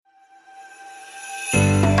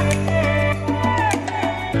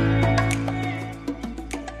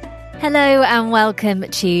Hello and welcome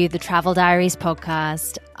to the Travel Diaries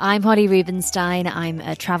podcast. I'm Holly Rubenstein. I'm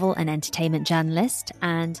a travel and entertainment journalist,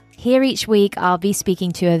 and here each week I'll be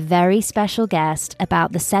speaking to a very special guest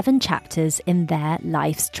about the 7 chapters in their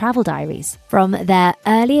life's travel diaries. From their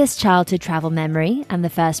earliest childhood travel memory and the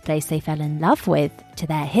first place they fell in love with, to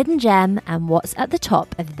their hidden gem and what's at the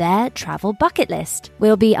top of their travel bucket list.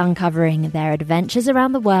 We'll be uncovering their adventures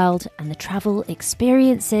around the world and the travel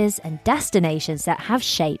experiences and destinations that have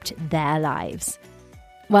shaped their lives.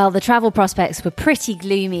 Well, the travel prospects were pretty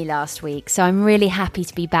gloomy last week, so I'm really happy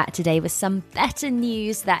to be back today with some better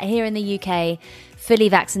news that here in the UK, fully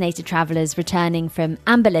vaccinated travellers returning from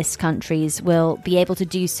amber list countries will be able to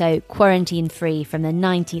do so quarantine-free from the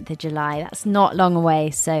 19th of July. That's not long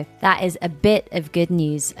away, so that is a bit of good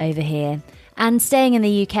news over here. And staying in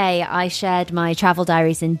the UK, I shared my travel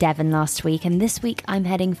diaries in Devon last week, and this week I'm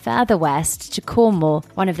heading further west to Cornwall,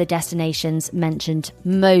 one of the destinations mentioned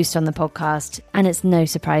most on the podcast. And it's no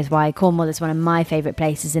surprise why. Cornwall is one of my favourite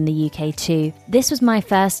places in the UK too. This was my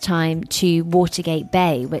first time to Watergate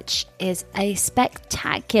Bay, which is a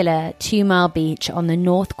spectacular 2-mile beach on the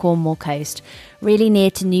North Cornwall coast, really near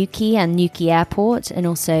to Newquay and Newquay Airport, and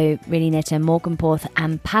also really near to Morganporth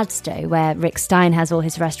and Padstow, where Rick Stein has all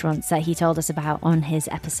his restaurants that he told us about on his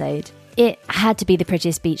episode. It had to be the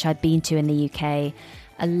prettiest beach I'd been to in the UK.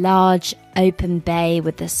 A large open bay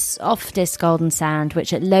with the softest golden sand,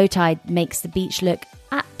 which at low tide makes the beach look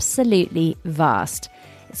absolutely vast.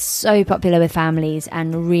 It's so popular with families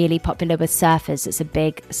and really popular with surfers. It's a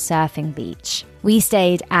big surfing beach. We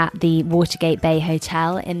stayed at the Watergate Bay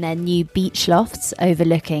Hotel in their new beach lofts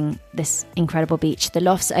overlooking this incredible beach. The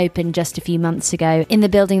lofts opened just a few months ago in the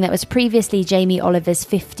building that was previously Jamie Oliver's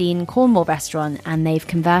 15 Cornwall restaurant, and they've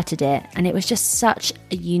converted it. And it was just such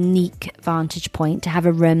a unique vantage point to have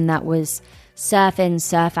a room that was surf in,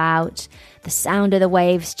 surf out, the sound of the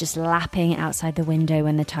waves just lapping outside the window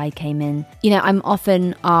when the tide came in. You know, I'm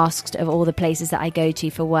often asked of all the places that I go to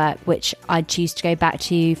for work, which I'd choose to go back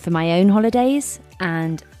to for my own holidays,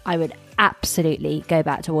 and I would absolutely go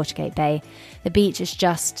back to Watergate Bay. The beach is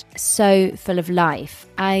just so full of life.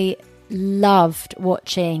 I loved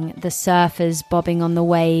watching the surfers bobbing on the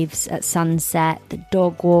waves at sunset, the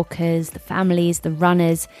dog walkers, the families, the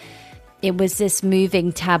runners. It was this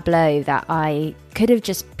moving tableau that I could have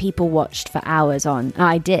just people watched for hours on.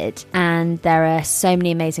 I did. And there are so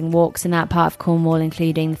many amazing walks in that part of Cornwall,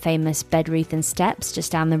 including the famous Bedruthen Steps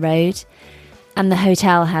just down the road. And the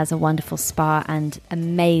hotel has a wonderful spa and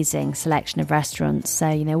amazing selection of restaurants. So,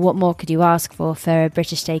 you know, what more could you ask for a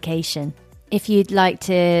British staycation? If you'd like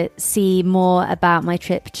to see more about my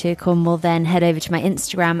trip to Cornwall, then head over to my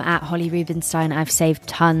Instagram at Holly Rubenstein. I've saved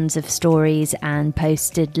tons of stories and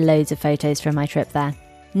posted loads of photos from my trip there.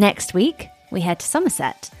 Next week, we head to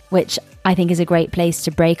Somerset, which I think is a great place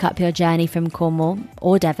to break up your journey from Cornwall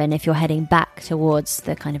or Devon if you're heading back towards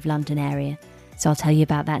the kind of London area. So I'll tell you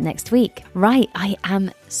about that next week. Right, I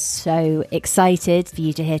am so excited for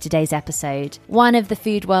you to hear today's episode. One of the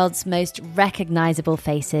food world's most recognisable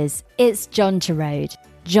faces is John Torode.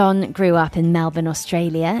 John grew up in Melbourne,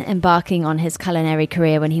 Australia, embarking on his culinary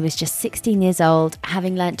career when he was just 16 years old,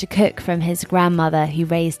 having learnt to cook from his grandmother who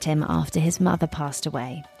raised him after his mother passed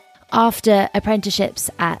away. After apprenticeships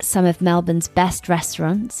at some of Melbourne's best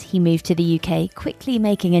restaurants, he moved to the UK, quickly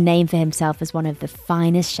making a name for himself as one of the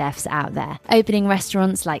finest chefs out there, opening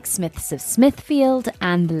restaurants like Smith's of Smithfield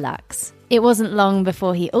and The Lux. It wasn't long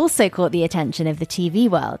before he also caught the attention of the TV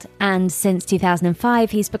world, and since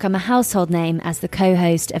 2005 he's become a household name as the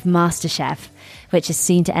co-host of MasterChef, which is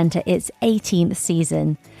soon to enter its 18th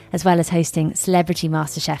season, as well as hosting Celebrity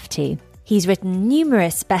MasterChef 2. He's written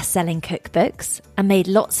numerous best-selling cookbooks and made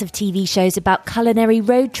lots of TV shows about culinary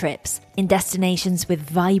road trips in destinations with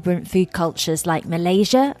vibrant food cultures like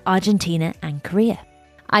Malaysia, Argentina and Korea.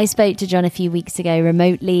 I spoke to John a few weeks ago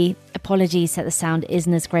remotely. Apologies that the sound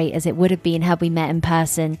isn't as great as it would have been had we met in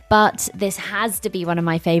person, but this has to be one of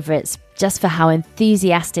my favourites just for how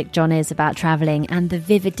enthusiastic John is about travelling and the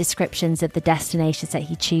vivid descriptions of the destinations that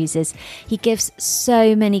he chooses. He gives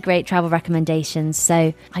so many great travel recommendations,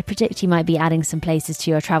 so I predict you might be adding some places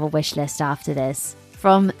to your travel wish list after this.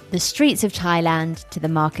 From the streets of Thailand to the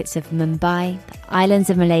markets of Mumbai, the islands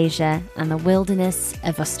of Malaysia and the wilderness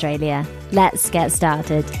of Australia. Let's get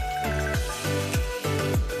started.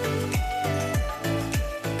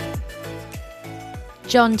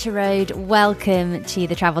 John Torode, welcome to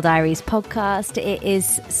the Travel Diaries podcast. It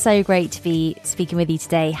is so great to be speaking with you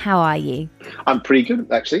today. How are you? I'm pretty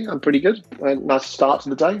good, actually. I'm pretty good. Nice start to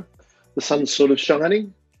the day. The sun's sort of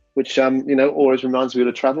shining. which always reminds me of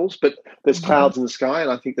the travels. But there's Yeah. clouds in the sky,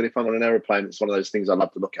 and I think that if I'm on an aeroplane, it's one of those things I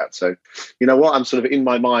love to look at. So, you know what? I'm sort of in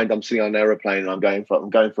my mind. I'm sitting on an aeroplane, and I'm going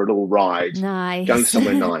for a little ride, going Nice.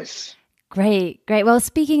 somewhere nice. Great, great. Well,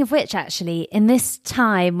 speaking of which, actually, in this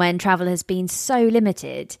time when travel has been so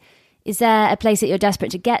limited, is there a place that you're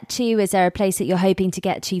desperate to get to? Is there a place that you're hoping to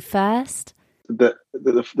get to first? The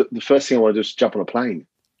first thing I want to do is jump on a plane.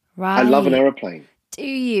 I love an Right. aeroplane. Do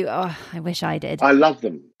you? Oh, I wish I did. I love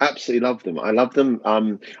them. Absolutely love them. I love them.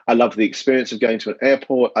 I love the experience of going to an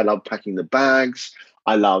airport. I love packing the bags.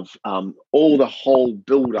 I love all the whole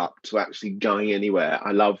build up to actually going anywhere.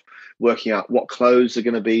 I love working out what clothes are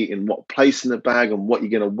going to be in what place in the bag and what you're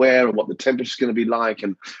going to wear and what the temperature is going to be like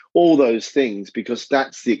and all those things because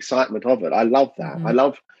that's the excitement of it. I love that. I Hmm.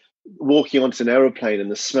 love walking onto an aeroplane and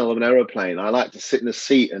the smell of an aeroplane. I like to sit in a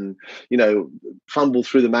seat and, fumble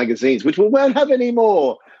through the magazines, which we won't have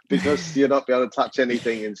anymore because you're not be able to touch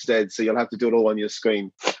anything instead. So you'll have to do it all on your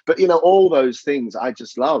screen. But, all those things I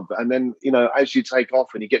just love. And then, as you take off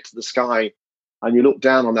and you get to the sky and you look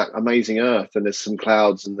down on that amazing earth and there's some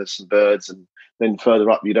clouds and there's some birds and then further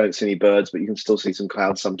up you don't see any birds, but you can still see some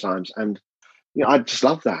clouds sometimes. And, I just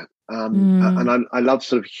love that. And Mm. I love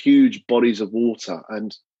sort of huge bodies of water.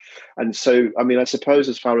 And so, I mean, I suppose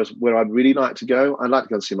as far as where I'd really like to go, I'd like to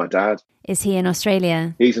go and see my dad. Is he in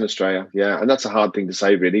Australia? He's in Australia, yeah, and that's a hard thing to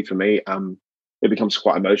say, really, for me. It becomes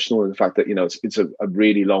quite emotional in the fact that it's a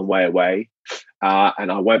really long way away,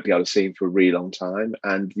 and I won't be able to see him for a really long time.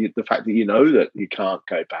 And the fact that that you can't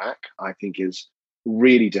go back, I think, is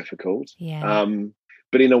really difficult. Yeah.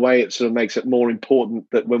 But in a way, it sort of makes it more important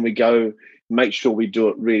that when we go, make sure we do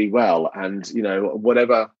it really well, and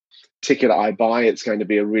whatever ticket I buy, it's going to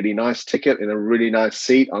be a really nice ticket in a really nice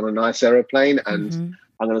seat on a nice aeroplane, and Hmm.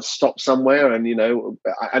 I'm going to stop somewhere and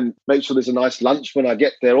and make sure there's a nice lunch when I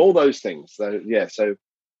get there. All those things. So yeah, so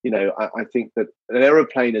I think that an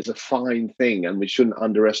aeroplane is a fine thing, and we shouldn't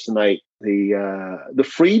underestimate the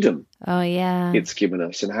freedom Oh, yeah. it's given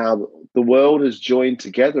us and how the world has joined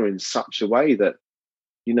together in such a way that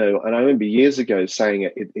And I remember years ago saying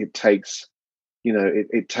it takes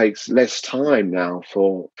it takes less time now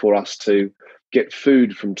for us to get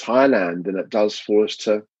food from Thailand than it does for us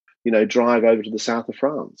to, drive over to the south of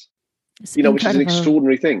France, It's which is an incredible.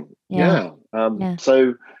 extraordinary thing. Yeah. Yeah. Yeah.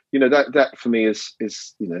 So, that for me is,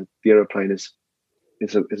 the aeroplane is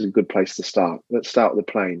a good place to start. Let's start with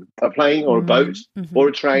a plane or a boat Mm-hmm. or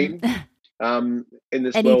a train, in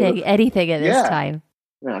this world of, Anything at this yeah. time.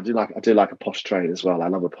 Yeah, I do like a posh train as well. I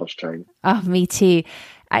love a posh train. Oh, me too.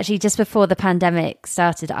 Actually, just before the pandemic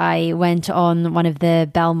started, I went on one of the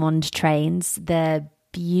Belmond trains, the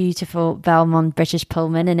beautiful Belmond British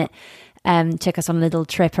Pullman, and it took us on a little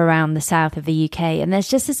trip around the south of the UK. And there's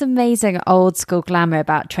just this amazing old school glamour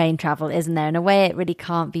about train travel, isn't there? In a way, it really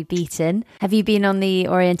can't be beaten. Have you been on the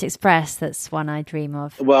Orient Express? That's one I dream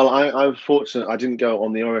of. Well, I'm fortunate. I didn't go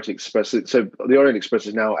on the Orient Express. So the Orient Express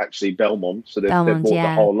is now actually Belmont. So they've Belmond, bought the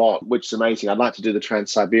yeah. whole lot, which is amazing. I'd like to do the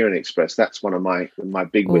Trans-Siberian Express. That's one of my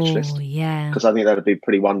big wish Oh, list yeah. because I think that'd be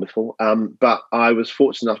pretty wonderful. But I was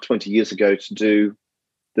fortunate enough 20 years ago to do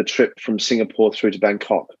the trip from Singapore through to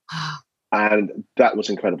Bangkok, and that was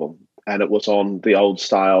incredible. And it was on the old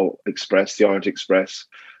style express, the Orient Express,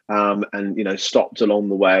 and stopped along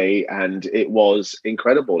the way, and it was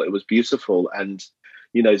incredible. It was beautiful, and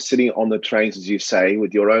sitting on the trains, as you say,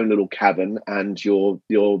 with your own little cabin and your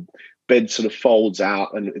bed sort of folds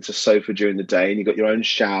out and it's a sofa during the day, and you've got your own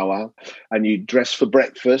shower, and you dress for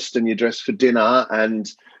breakfast and you dress for dinner, and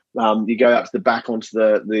you go out to the back onto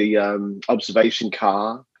the observation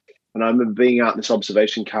car. And I remember being out in this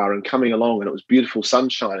observation car and coming along, and it was beautiful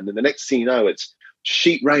sunshine. And then the next thing you know, it's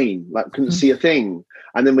sheet rain, like couldn't see a thing.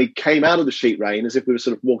 And then we came out of the sheet rain as if we were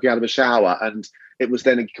sort of walking out of a shower, and it was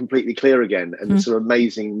then completely clear again. And the sort of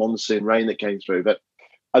amazing monsoon rain that came through. But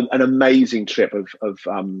an amazing trip of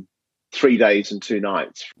 3 days and 2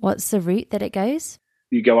 nights. What's the route that it goes?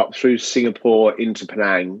 You go up through Singapore into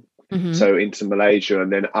Penang, so into Malaysia,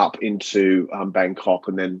 and then up into Bangkok,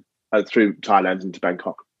 and then through Thailand into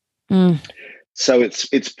Bangkok. So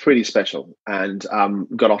it's pretty special, and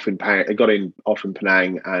got off in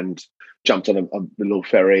Penang and jumped on a little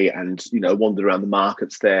ferry and wandered around the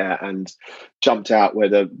markets there and jumped out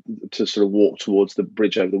to sort of walk towards the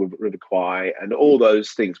bridge over the River Kwai and all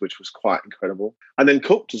those things, which was quite incredible. And then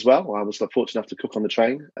cooked as well. I was fortunate enough to cook on the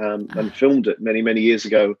train, and filmed it many years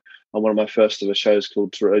ago on one of my first ever shows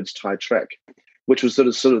called To Roads Thai Trek, which was sort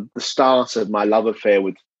of the start of my love affair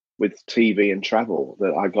with TV and travel,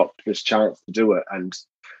 that I got this chance to do it. And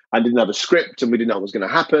I didn't have a script, and we didn't know what was going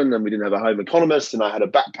to happen, and we didn't have a home economist, and I had a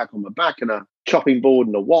backpack on my back and a chopping board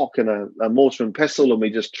and a wok and a mortar and pestle, and we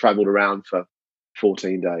just travelled around for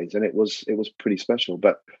 14 days, and it was pretty special.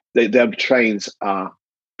 But their trains are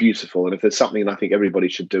beautiful, and if there's something I think everybody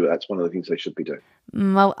should do, that's one of the things they should be doing.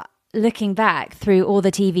 Well, looking back through all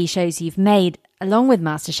the TV shows you've made along with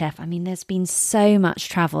MasterChef, I mean, there's been so much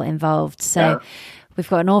travel involved. So we've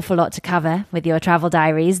got an awful lot to cover with your travel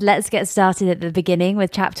diaries. Let's get started at the beginning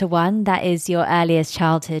with chapter 1. That is your earliest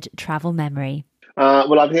childhood travel memory.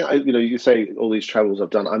 Well, I think, you say all these travels I've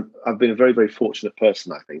done. I've been a very, very fortunate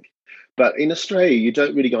person, I think. But in Australia, you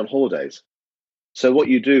don't really go on holidays. So what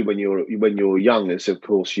you do when you're young is, of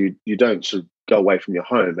course, you don't sort of go away from your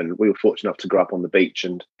home. And we were fortunate enough to grow up on the beach,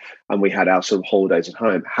 and we had our sort of holidays at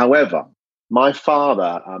home. However, my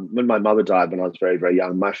father, when my mother died when I was very, very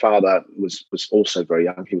young, my father was also very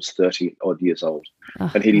young. He was 30 odd years old,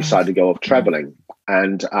 and he decided to go off traveling,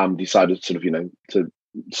 and decided sort of, to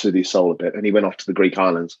soothe his soul a bit. And he went off to the Greek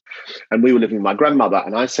islands, and we were living with my grandmother.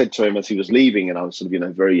 And I said to him as he was leaving, and I was sort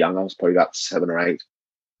of, very young, I was probably about 7 or 8.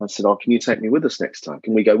 I said, "Oh, can you take me with us next time?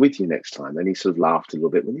 Can we go with you next time?" And he sort of laughed a little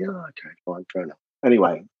bit. Went, "Yeah, okay, fine, fair enough."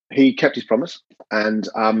 Anyway, he kept his promise, and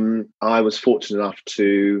I was fortunate enough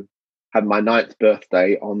to have my 9th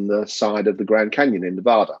birthday on the side of the Grand Canyon in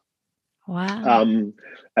Nevada. Wow!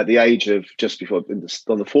 At the age of just before, on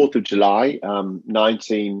the 4th of July,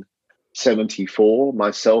 1974,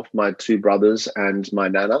 myself, my 2 brothers, and my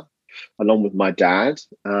nana, along with my dad,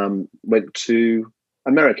 went to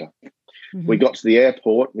America. Mm-hmm. We got to the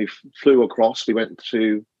airport. We flew across. We went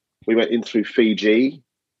in through Fiji.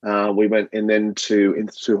 We went into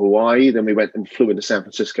Hawaii. Then we went and flew into San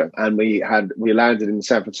Francisco. And we landed in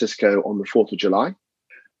San Francisco on the 4th of July.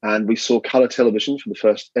 And we saw color television for the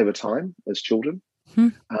first ever time as children.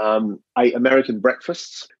 Ate American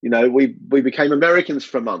breakfasts. We became Americans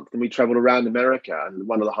for a month, and we traveled around America. And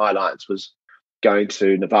one of the highlights was going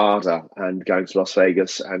to Nevada and going to Las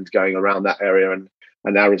Vegas and going around that area and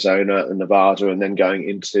Arizona and Nevada, and then going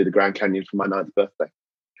into the Grand Canyon for my 9th birthday.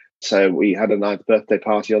 So we had a 9th birthday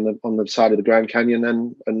party on the side of the Grand Canyon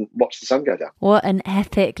and watched the sun go down. What an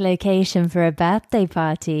epic location for a birthday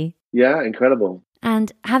party. Yeah, incredible.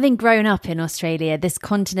 And having grown up in Australia, this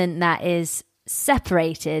continent that is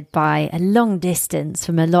separated by a long distance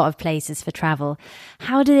from a lot of places for travel,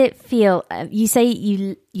 how did it feel? You say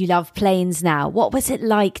you love planes now. What was it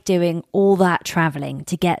like doing all that traveling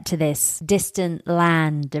to get to this distant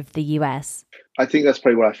land of the US? I think that's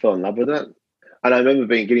probably where I fell in love with it. And I remember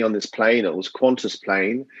getting on this plane. It was Qantas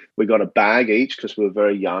plane. We got a bag each because we were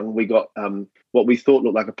very young. We got what we thought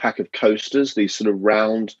looked like a pack of coasters, these sort of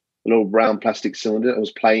little round plastic cylinder. It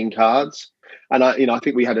was playing cards. And I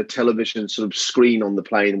think we had a television sort of screen on the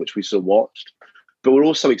plane, which we sort of watched. But we're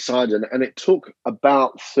also excited. And it took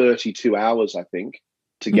about 32 hours, I think,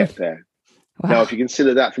 to get there. Wow. Now, if you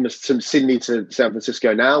consider that from Sydney to San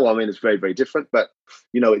Francisco now, I mean, it's very, very different. But,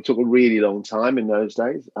 it took a really long time in those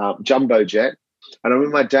days. Jumbo jet. And I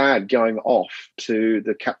remember my dad going off to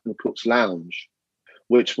the Captain Cook's Lounge,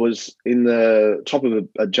 which was in the top of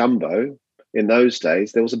a jumbo. In those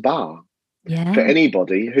days, there was a bar. Yeah. For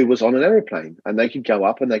anybody who was on an aeroplane, and they could go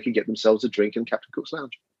up and they could get themselves a drink in Captain Cook's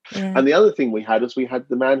Lounge. Yeah. And the other thing we had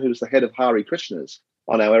the man who was the head of Hare Krishnas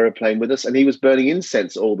on our aeroplane with us, and he was burning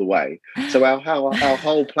incense all the way. So our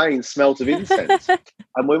whole plane smelt of incense.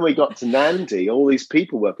 And when we got to Nandi, all these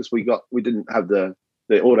people were, because we didn't have the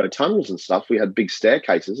auto tunnels and stuff. We had big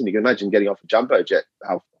staircases, and you can imagine getting off a jumbo jet,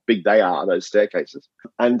 how big they are, those staircases.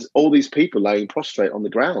 And all these people laying prostrate on the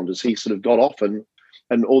ground as he sort of got off, and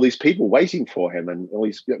all these people waiting for him, and all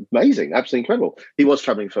these amazing, absolutely incredible. He was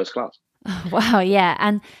traveling first class. Oh, wow, yeah.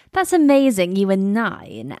 And that's amazing. You were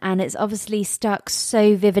 9, and it's obviously stuck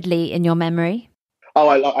so vividly in your memory. Oh,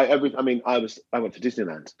 I went to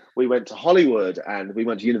Disneyland. We went to Hollywood, and we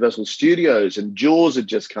went to Universal Studios, and Jaws had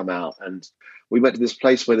just come out, and we went to this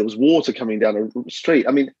place where there was water coming down a street.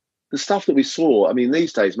 I mean, the stuff that we saw, I mean,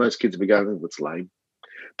 these days, most kids would be going, "Oh, that's lame."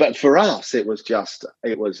 But for us, it was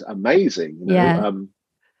amazing. Yeah.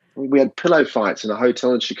 We had pillow fights in a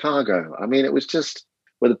hotel in Chicago. I mean, it was just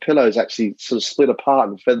where the pillows actually sort of split apart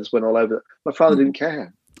and feathers went all over. My father didn't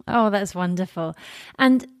care. Oh, that's wonderful.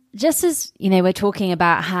 And just as, we're talking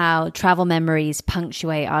about how travel memories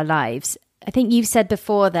punctuate our lives, I think you've said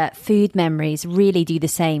before that food memories really do the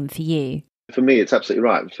same for you. For me, it's absolutely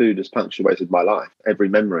right. Food has punctuated my life, every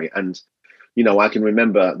memory. And I can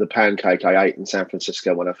remember the pancake I ate in San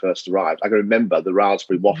Francisco when I first arrived. I can remember the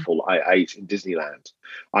raspberry waffle I ate in Disneyland.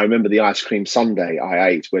 I remember the ice cream sundae I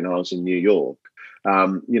ate when I was in New York.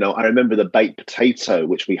 I remember the baked potato,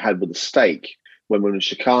 which we had with a steak when we were in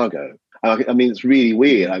Chicago. I mean, it's really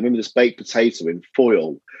weird. I remember this baked potato in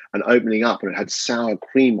foil, and opening up, and it had sour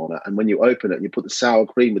cream on it. And when you open it and you put the sour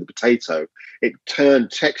cream with the potato, it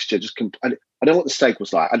turned texture I don't know what the steak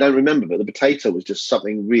was like. I don't remember, but the potato was just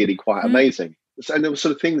something really quite amazing. And there were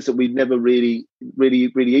sort of things that we'd never really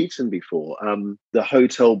eaten before. The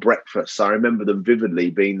hotel breakfasts, I remember them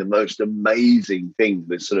vividly being the most amazing thing.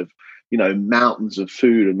 There's sort of, mountains of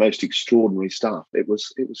food and most extraordinary stuff. It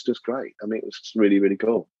was just great. I mean, it was just really, really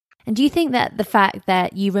cool. And do you think that the fact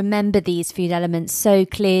that you remember these food elements so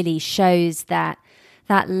clearly shows that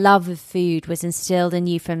love of food was instilled in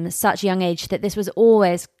you from such a young age, that this was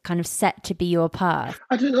always kind of set to be your path?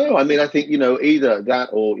 I don't know. I mean, I think, either that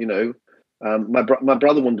or, my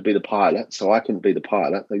brother wanted to be the pilot, so I couldn't be the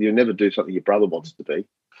pilot. You never do something your brother wanted to be.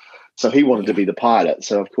 So he wanted to be the pilot.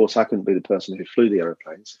 So, of course, I couldn't be the person who flew the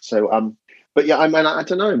aeroplanes. So, but yeah, I mean, I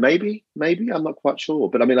don't know. Maybe I'm not quite sure.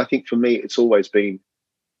 But I mean, I think for me, it's always been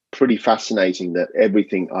pretty fascinating that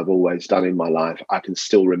everything I've always done in my life, I can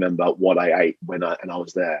still remember what I ate when I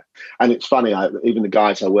was there. And it's funny, even the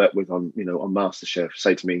guys I work with on MasterChef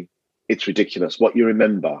say to me, it's ridiculous. What you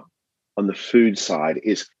remember on the food side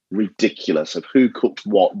is ridiculous, of who cooked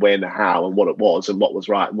what, when, how, and what it was, and what was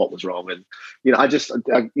right and what was wrong. And,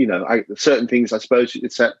 certain things, I suppose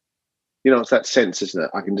it's that, it's that sense, isn't it?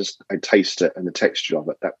 I taste it, and the texture of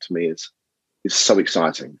it, that to me is so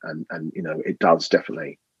exciting. And it does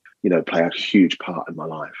definitely, play a huge part in my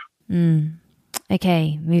life.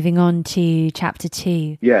 Okay, moving on to chapter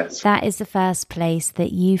 2. Yes. That is the first place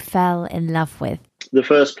that you fell in love with. The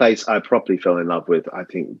first place I properly fell in love with, I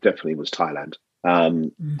think, definitely was Thailand.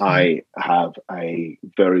 I have a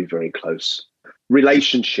very, very close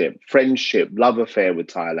relationship, friendship, love affair with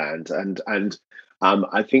Thailand. And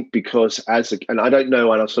I think because and I don't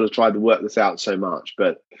know, and I've sort of tried to work this out so much,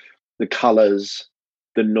 but the colors,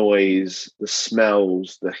 the noise, the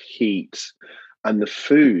smells, the heat, and the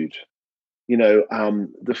food,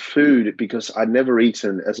 the food, because I'd never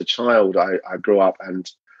eaten as a child. I grew up and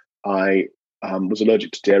I was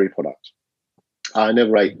allergic to dairy products. I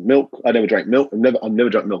never ate milk. I never drank milk. I've never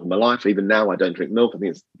drank milk in my life. Even now, I don't drink milk. I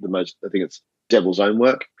think it's devil's own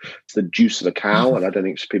work. It's the juice of a cow, and I don't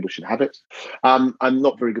think people should have it. I'm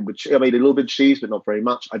not very good with cheese. I made a little bit of cheese, but not very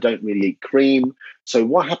much. I don't really eat cream. So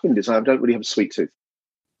what happened is I don't really have a sweet tooth.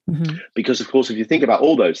 Because, of course, if you think about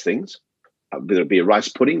all those things, whether it be a rice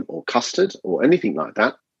pudding or custard or anything like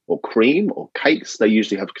that, or cream or cakes, they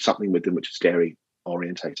usually have something with them which is dairy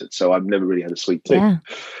orientated. So I've never really had a sweet tooth. Yeah.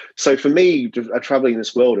 So for me, traveling in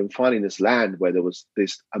this world and finding this land where there was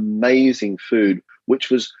this amazing food,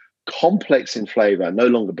 which was complex in flavor, no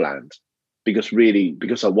longer bland, because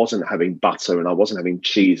I wasn't having butter and I wasn't having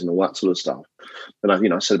cheese and all that sort of stuff. And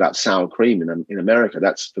I said about sour cream in America,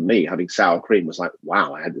 that's for me, having sour cream was like,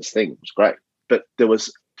 wow, I had this thing. It was great. But there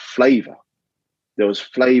was flavor. There was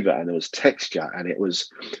flavor and there was texture and it was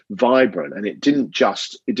vibrant, and it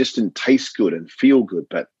just didn't taste good and feel good,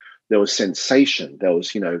 but there was sensation. There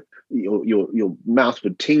was, your mouth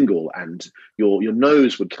would tingle and your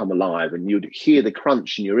nose would come alive, and you'd hear the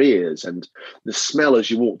crunch in your ears and the smell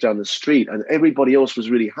as you walked down the street, and everybody else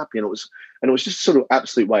was really happy. And it was just sort of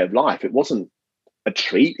absolute way of life. It wasn't a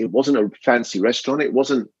treat. It wasn't a fancy restaurant. It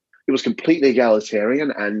was completely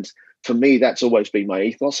egalitarian. And for me, that's always been my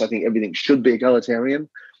ethos. I think everything should be egalitarian.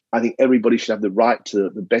 I think everybody should have the right to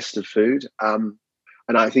the best of food.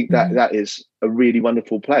 And I think that is a really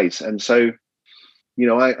wonderful place. And so,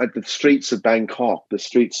 the streets of Bangkok, the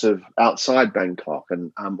streets of outside Bangkok,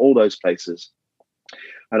 and all those places.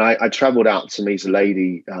 And I traveled out to meet a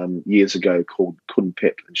lady years ago called Kun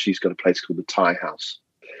Pip, and she's got a place called the Thai House.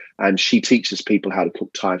 And she teaches people how to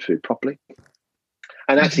cook Thai food properly.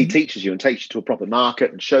 And actually teaches you and takes you to a proper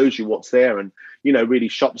market and shows you what's there, and, really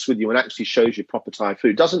shops with you and actually shows you proper Thai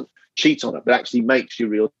food. Doesn't cheat on it, but actually makes you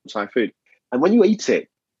real Thai food. And when you eat it,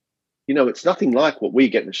 it's nothing like what we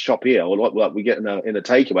get in the shop here or what we get in a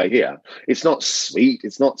takeaway here. It's not sweet.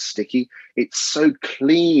 It's not sticky. It's so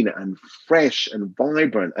clean and fresh and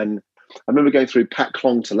vibrant. And I remember going through Pat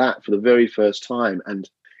Klong Talat for the very first time, and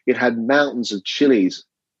it had mountains of chilies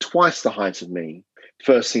twice the height of me,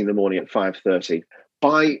 first thing in the morning at 5:30.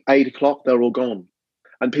 By 8 o'clock, they're all gone.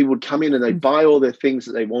 And people would come in and they'd buy all their things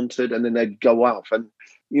that they wanted, and then they'd go off. And,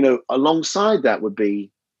 alongside that would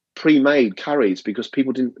be pre-made curries, because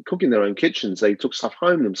people didn't cook in their own kitchens. They took stuff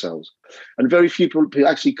home themselves. And very few people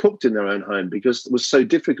actually cooked in their own home because it was so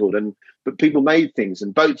difficult. But people made things,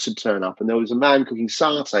 and boats would turn up, and there was a man cooking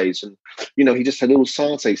satay, and, he just had little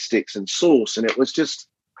satay sticks and sauce. And it was just,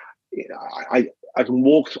 I can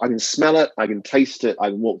walk, I can smell it, I can taste it, I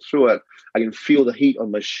can walk through it, I can feel the heat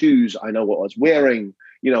on my shoes, I know what I was wearing,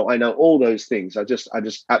 I know all those things. I just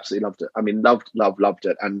absolutely loved it. I mean, loved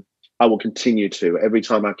it. And I will continue to. Every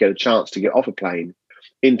time I get a chance to get off a plane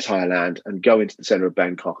in Thailand and go into the center of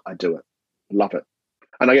Bangkok, I do it. Love it.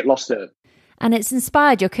 And I get lost in it. And it's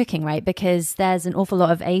inspired your cooking, right? Because there's an awful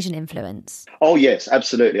lot of Asian influence. Oh, yes,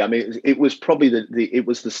 absolutely. I mean, it was probably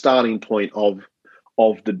the starting point of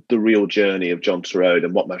the real journey of John Torode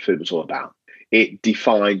and what my food was all about. It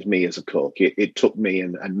defined me as a cook. It took me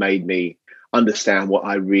and made me understand what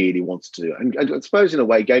I really wanted to do. And I suppose in a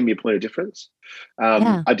way gave me a point of difference.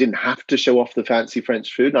 I didn't have to show off the fancy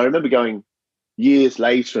French food. And I remember going years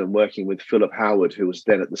later and working with Philip Howard, who was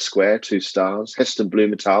then at the Square, 2 stars. Heston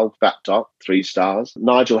Blumenthal, Fat Top, 3 stars.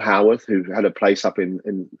 Nigel Howarth, who had a place up in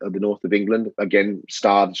the north of England, again,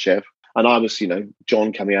 starred chef. And I was,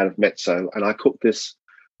 John coming out of Mezzo, and I cooked this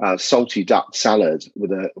salty duck salad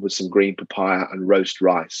with some green papaya and roast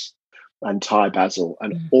rice and Thai basil.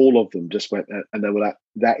 And all of them just went, and they were like,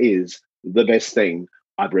 that is the best thing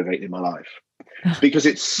I've ever eaten in my life. Because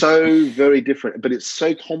it's so very different, but it's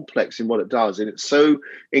so complex in what it does. And it's so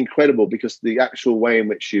incredible because the actual way in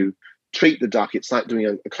which you treat the duck, it's like doing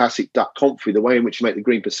a classic duck confit. The way in which you make the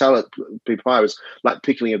green papaya is like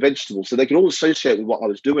pickling a vegetable. So they could all associate with what I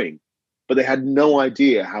was doing, but they had no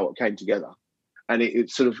idea how it came together. And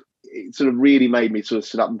it sort of really made me sort of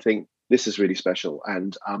sit up and think, this is really special.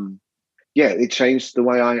 And it changed the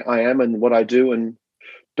way I am and what I do.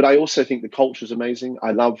 But I also think the culture is amazing.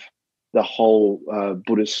 I love the whole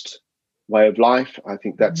Buddhist way of life. I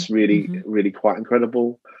think that's really, really quite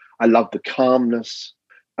incredible. I love the calmness.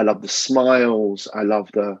 I love the smiles. I love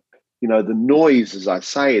the noise, as I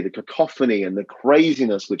say, the cacophony and the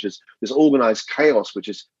craziness, which is this organized chaos, which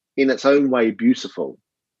is in its own way beautiful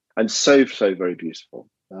and so very beautiful.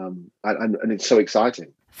 And it's so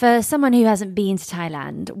exciting. For someone who hasn't been to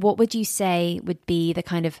Thailand, what would you say would be the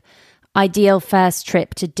kind of ideal first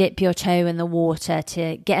trip to dip your toe in the water,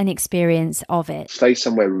 to get an experience of it? Stay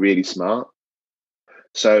somewhere really smart.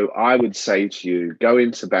 So I would say to you, go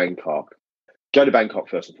to Bangkok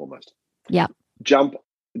first and foremost. Yeah.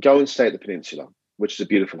 Go and stay at the Peninsula, which is a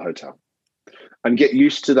beautiful hotel, and get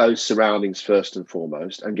used to those surroundings first and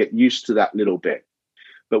foremost, and get used to that little bit.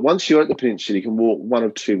 But once you're at the Peninsula, you can walk one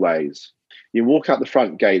of 2 ways. You walk out the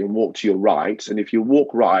front gate and walk to your right. And if you walk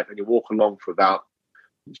right and you walk along for about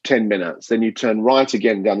 10 minutes, then you turn right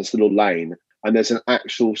again down this little lane, and there's an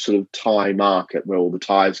actual sort of Thai market where all the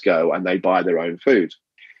Thais go and they buy their own food.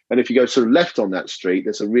 And if you go sort of left on that street,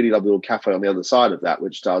 there's a really lovely little cafe on the other side of that,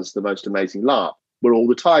 which does the most amazing lark, where all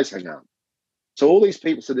the Thais hang out. So all these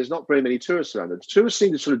people, so there's not very many tourists around. The tourists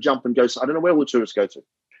seem to sort of jump and go. I don't know where all the tourists go to.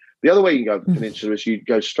 The other way you can go to the Peninsula is you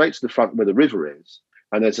go straight to the front where the river is,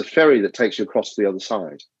 and there's a ferry that takes you across to the other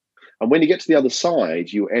side. And when you get to the other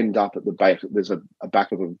side, you end up at the back. There's a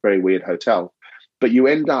back of a very weird hotel. But you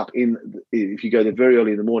end up if you go there very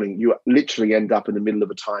early in the morning, you literally end up in the middle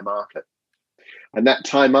of a Thai market. And that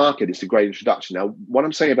Thai market is a great introduction. Now, what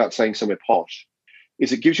I'm saying about saying somewhere posh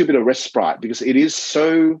is it gives you a bit of respite, because it is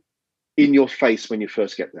so in your face when you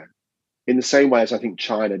first get there. In the same way as I think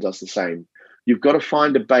China does the same. You've got to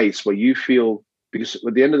find a base where you feel, because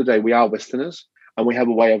at the end of the day, we are Westerners and we have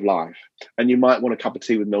a way of life. And you might want a cup of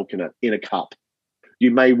tea with milk in a cup.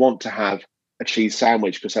 You may want to have a cheese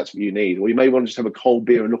sandwich because that's what you need. Or you may want to just have a cold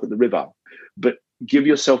beer and look at the river. But give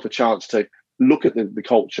yourself a chance to look at the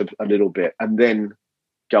culture a little bit and then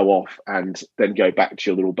go off and then go back to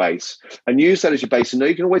your little base. And use that as your base. And know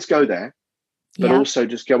you can always go there, but also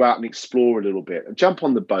just go out and explore a little bit. And jump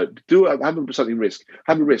on the boat. Have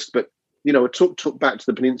a risk. But a tuk-tuk back to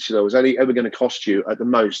the Peninsula was only ever going to cost you at the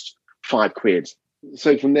most £5.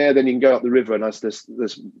 So from there, then you can go up the river, and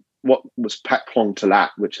there's what was Pat Klong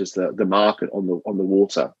Talat, which is the market on the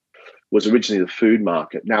water, was originally the food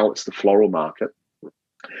market. Now it's the floral market,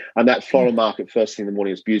 and that floral market first thing in the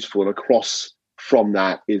morning is beautiful. And across from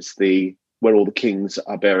that is where all the kings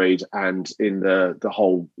are buried, and in the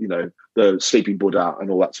whole the sleeping Buddha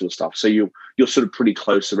and all that sort of stuff. So you're sort of pretty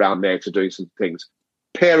close around there to doing some things.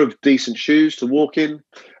 Pair of decent shoes to walk in,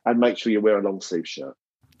 and make sure you wear a long sleeve shirt.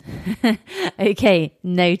 Okay,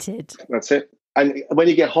 noted. That's it. And when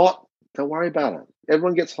you get hot, don't worry about it.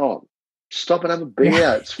 Everyone gets hot. Stop and have a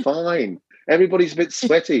beer. It's fine. Everybody's a bit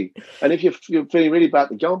sweaty. And if you're feeling really bad,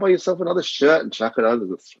 go and buy yourself another shirt and chuck it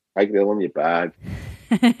over. Take it on your bag.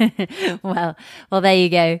 Well, there you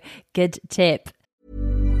go. Good tip.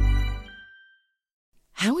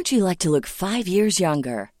 How would you like to look 5 years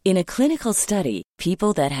younger? In a clinical study,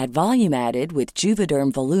 people that had volume added with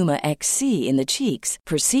Juvederm Voluma XC in the cheeks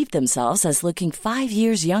perceived themselves as looking 5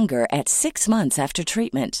 years younger at 6 months after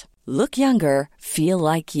treatment. Look younger, feel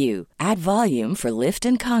like you. Add volume for lift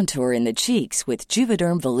and contour in the cheeks with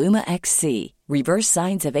Juvederm Voluma XC. Reverse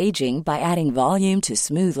signs of aging by adding volume to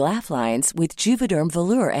smooth laugh lines with Juvederm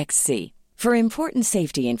Volure XC. For important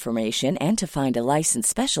safety information and to find a licensed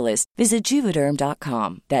specialist, visit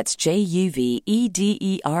Juvederm.com. That's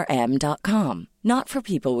JUVEDERM.com. Not for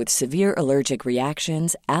people with severe allergic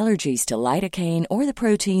reactions, allergies to lidocaine, or the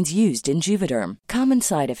proteins used in Juvederm. Common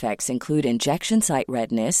side effects include injection site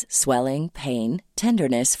redness, swelling, pain,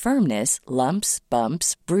 tenderness, firmness, lumps,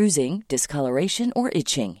 bumps, bruising, discoloration, or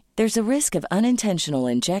itching. There's a risk of unintentional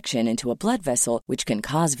injection into a blood vessel, which can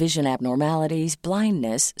cause vision abnormalities,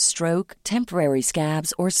 blindness, stroke, temporary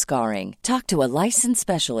scabs, or scarring. Talk to a licensed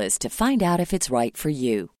specialist to find out if it's right for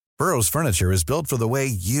you. Burrow's furniture is built for the way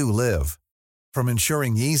you live. From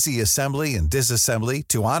ensuring easy assembly and disassembly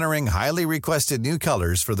to honoring highly requested new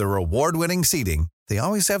colors for their award-winning seating, they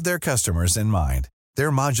always have their customers in mind.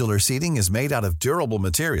 Their modular seating is made out of durable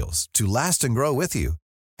materials to last and grow with you.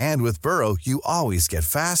 And with Burrow, you always get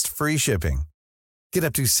fast, free shipping. Get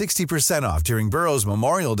up to 60% off during Burrow's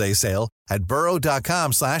Memorial Day sale at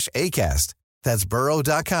burrow.com/ACAST. That's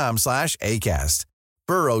burrow.com/ACAST.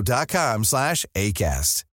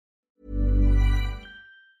 burrow.com/ACAST.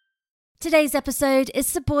 Today's episode is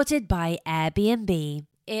supported by Airbnb.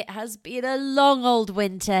 It has been a long old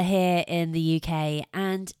winter here in the UK,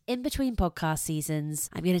 and in between podcast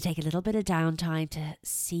seasons, I'm going to take a little bit of downtime to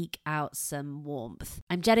seek out some warmth.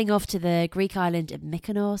 I'm jetting off to the Greek island of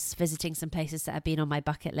Mykonos, visiting some places that have been on my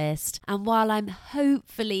bucket list, and while I'm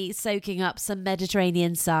hopefully soaking up some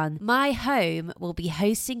Mediterranean sun, my home will be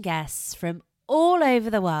hosting guests from all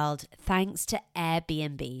over the world thanks to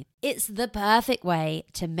Airbnb. It's the perfect way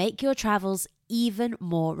to make your travels even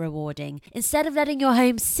more rewarding. Instead of letting your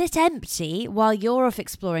home sit empty while you're off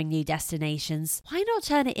exploring new destinations, why not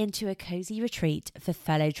turn it into a cozy retreat for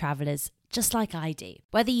fellow travelers just like I do?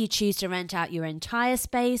 Whether you choose to rent out your entire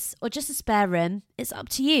space or just a spare room, it's up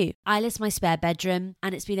to you. I list my spare bedroom,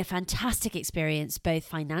 and it's been a fantastic experience, both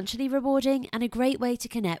financially rewarding and a great way to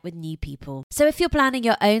connect with new people. So if you're planning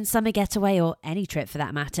your own summer getaway, or any trip for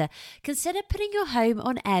that matter, consider putting your home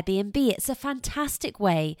on Airbnb. It's a fantastic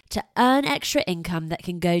way to earn extra income that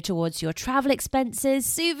can go towards your travel expenses,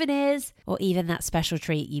 souvenirs, or even that special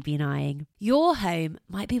treat you've been eyeing. Your home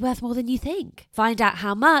might be worth more than you think. Find out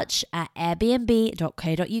how much at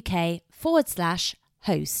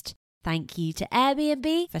airbnb.co.uk/host. Thank you to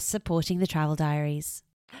Airbnb for supporting the Travel Diaries.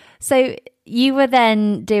 So you were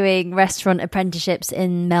then doing restaurant apprenticeships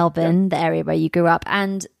in Melbourne, the area where you grew up.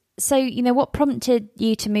 And so, what prompted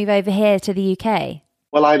you to move over here to the UK?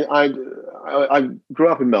 Well, I grew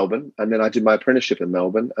up in Melbourne, and then I did my apprenticeship in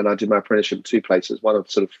Melbourne, and I did my apprenticeship in two places, one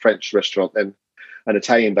of sort of French restaurant and an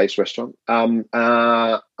Italian-based restaurant.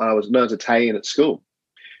 I learned Italian at school.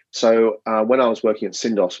 So when I was working at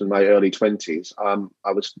Syndos in my early 20s, I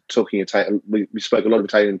was talking Italian. We spoke a lot of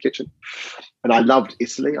Italian in the kitchen. And I loved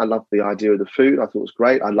Italy. I loved the idea of the food. I thought it was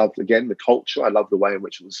great. I loved, again, the culture. I loved the way in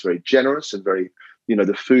which it was very generous and very,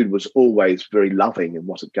 the food was always very loving in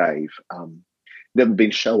what it gave. Never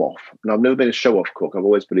been show-off. And I've never been a show-off cook. I've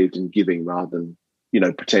always believed in giving rather than,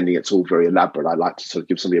 pretending it's all very elaborate. I like to sort of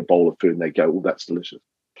give somebody a bowl of food and they go, oh, that's delicious.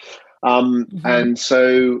 And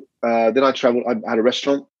so then I traveled. I had a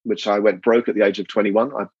restaurant, which I went broke at the age of 21.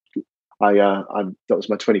 That was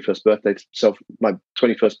my 21st birthday. My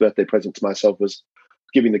 21st birthday present to myself was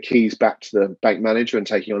giving the keys back to the bank manager and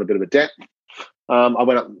taking on a bit of a debt. I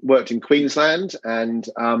went up, worked in Queensland, and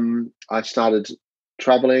I started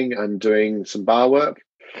traveling and doing some bar work.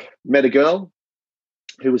 Met a girl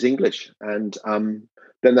who was English, and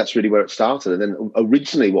then that's really where it started. And then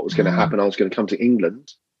originally, what was going to happen? I was going to come to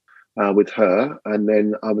England with her, and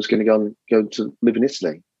then I was going to go to live in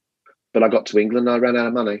Italy. But I got to England and I ran out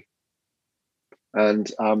of money.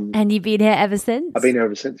 And you've been here ever since? I've been here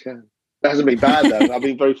ever since, yeah. It hasn't been bad though. I've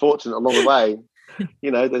been very fortunate along the way.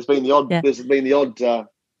 There's been the odd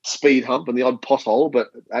speed hump and the odd pothole, but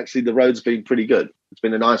actually the road's been pretty good. It's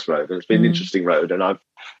been a nice road and it's been an interesting road, and I've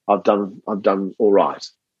done all right.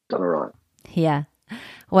 Done all right. Yeah.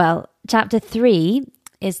 Well, chapter 3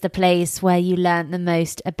 is the place where you learn the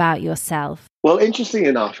most about yourself. Well, interestingly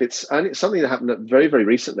enough, it's something that happened very, very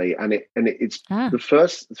recently, and it's the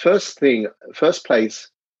first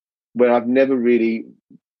place where I've never really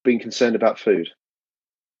been concerned about food.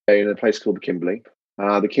 In a place called the Kimberley.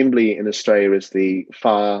 The Kimberley in Australia is the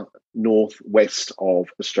far northwest of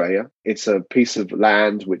Australia. It's a piece of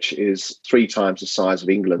land which is 3 times the size of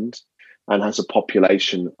England and has a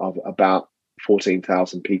population of about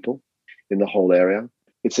 14,000 people in the whole area.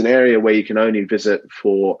 It's an area where you can only visit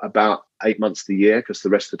for about 8 months of the year, because the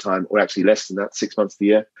rest of the time, or actually less than that, 6 months of the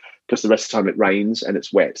year, because the rest of the time it rains and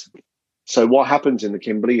it's wet. So what happens in the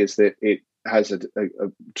Kimberley is that it has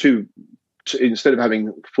two instead of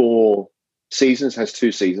having 4 seasons, has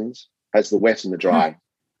 2 seasons, has the wet and the dry.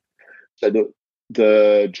 So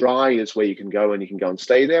the dry is where you can go and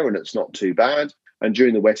stay there, and it's not too bad. And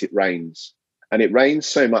during the wet, it rains. And it rains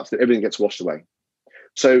so much that everything gets washed away.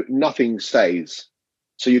 So nothing stays.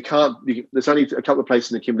 So there's only a couple of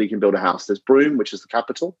places in the Kimberley you can build a house. There's Broome, which is the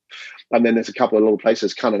capital. And then there's a couple of little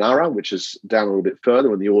places, Kununurra, which is down a little bit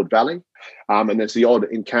further in the Ord Valley. And there's the odd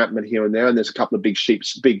encampment here and there. And there's a couple of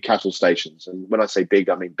big cattle stations. And when I say big,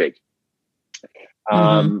 I mean big.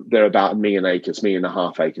 They're about 1 million acres, 1.5 million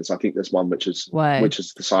acres. I think there's one which is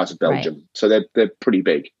the size of Belgium. Right. So they're pretty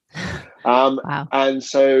big. Wow. And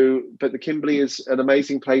so, but the Kimberley is an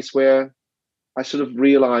amazing place where I sort of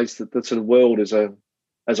realized that the sort of world as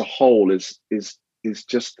a whole is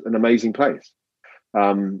just an amazing place.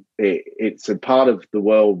 It's a part of the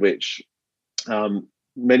world which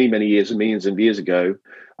many years, millions of years ago,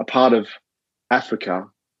 a part of Africa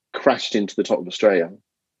crashed into the top of Australia.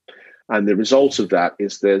 And the result of that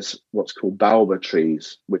is there's what's called baobab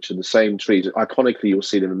trees, which are the same trees. Iconically, you'll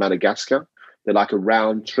see them in Madagascar. They're like a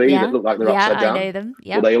round tree that look like they're upside down. I know them.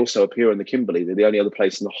 Yeah. Well, they also appear in the Kimberley. They're the only other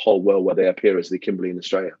place in the whole world where they appear is the Kimberley in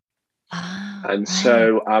Australia.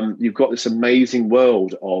 So you've got this amazing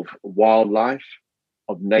world of wildlife,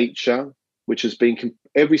 of nature, which has been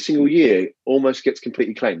every single year almost gets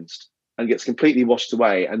completely cleansed and gets completely washed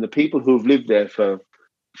away. And the people who have lived there for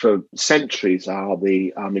centuries are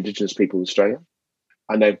the Indigenous people of Australia,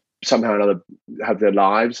 and they've somehow or another have their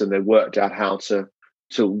lives, and they've worked out how to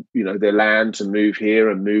their land to move here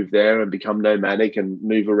and move there and become nomadic and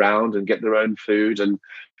move around and get their own food and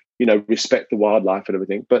respect the wildlife and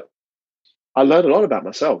everything. But I learned a lot about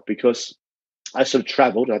myself because I sort of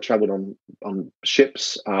traveled. I traveled on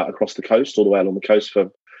ships across the coast, all the way along the coast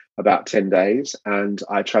for about 10 days, and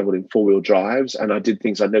I traveled in 4-wheel drives, and I did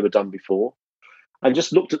things I'd never done before. And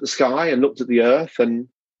just looked at the sky and looked at the earth and,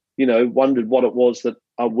 wondered what it was that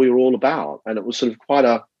we were all about. And it was sort of quite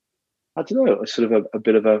a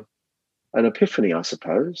bit of an epiphany, I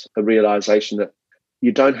suppose, a realization that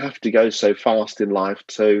you don't have to go so fast in life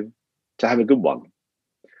to have a good one.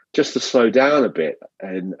 Just to slow down a bit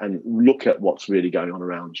and look at what's really going on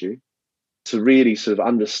around you, to really sort of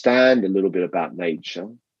understand a little bit about nature,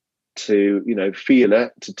 to, feel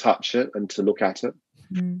it, to touch it and to look at it.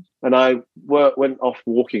 And I went off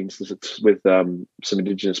walking with some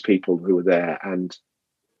Indigenous people who were there, and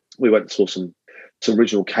we went and saw some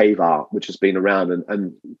original cave art which has been around,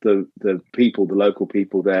 and the local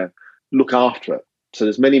people there look after it. So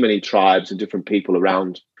there's many tribes and different people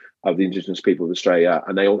around of the Indigenous people of Australia,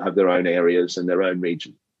 and they all have their own areas and their own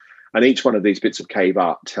region. And each one of these bits of cave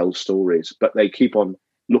art tells stories, but they keep on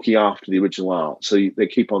looking after the original art. So they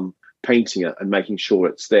keep on painting it and making sure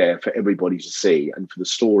it's there for everybody to see and for the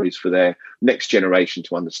stories for their next generation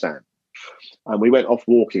to understand. And we went off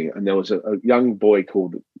walking, and there was a young boy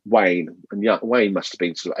called Wayne, and Wayne must have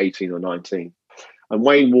been sort of 18 or 19. And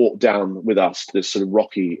Wayne walked down with us to this sort of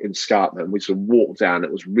rocky escarpment. We sort of walked down.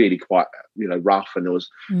 It was really quite, rough, and there was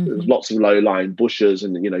lots of low-lying bushes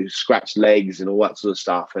and, scratched legs and all that sort of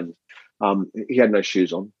stuff. And he had no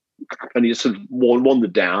shoes on, and he just sort of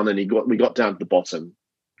wandered down, and we got down to the bottom,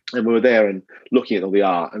 and we were there and looking at all the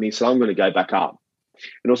art. And he said, "I'm going to go back up."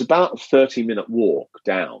 And it was about a 30-minute walk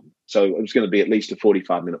down. So it was going to be at least a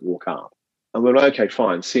 45-minute walk up. And we were like, okay,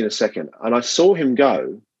 fine, see you in a second. And I saw him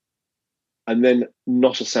go, and then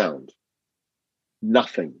not a sound.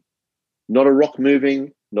 Nothing. Not a rock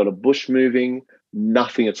moving, not a bush moving,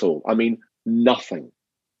 nothing at all. I mean, nothing.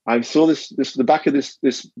 I saw the back of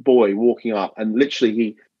this boy walking up, and literally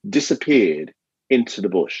he disappeared into the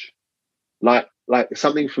bush. Like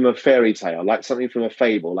something from a fairy tale, like something from a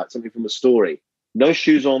fable, like something from a story. No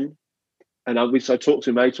shoes on. And I talked to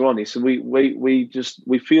him later on. He said, we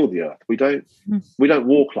feel the earth. We don't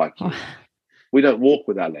walk like you. We don't walk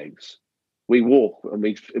with our legs. We walk and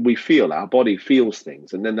we feel, our body feels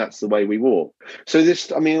things. And then that's the way we walk. So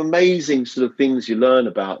amazing sort of things you learn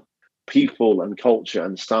about people and culture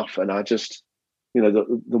and stuff. And I just, the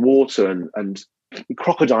water and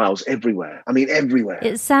crocodiles everywhere. I mean, everywhere.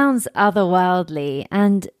 It sounds otherworldly.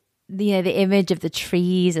 And, the image of the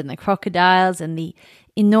trees and the crocodiles and the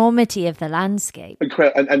enormity of the landscape.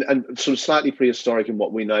 And sort of slightly prehistoric in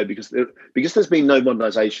what we know, because there's been no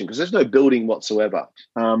modernization, because there's no building whatsoever.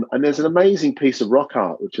 And there's an amazing piece of rock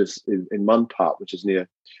art, which is in Munpart, which is near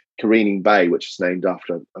Careening Bay, which is named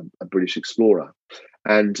after a British explorer.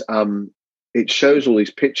 And it shows all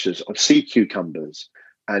these pictures of sea cucumbers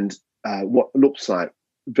and what looks like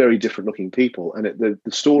very different looking people. And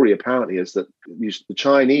the story apparently is that the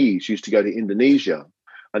Chinese used to go to Indonesia,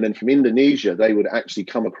 and then from Indonesia they would actually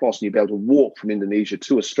come across, and you'd be able to walk from Indonesia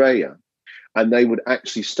to Australia, and they would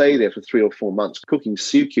actually stay there for 3 or 4 months cooking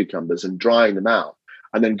sea cucumbers and drying them out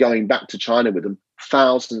and then going back to China with them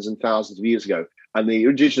thousands and thousands of years ago. And the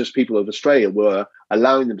indigenous people of Australia were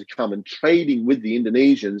allowing them to come and trading with the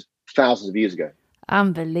Indonesians thousands of years ago.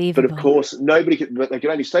 Unbelievable. But of course, they could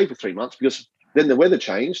only stay for 3 months because then the weather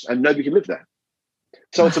changed and nobody could live there.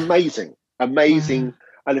 So it's amazing. Wow.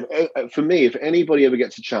 And for me, if anybody ever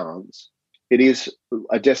gets a chance, it is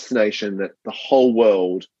a destination that the whole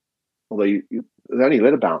world, although they only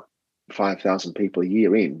let about 5,000 people a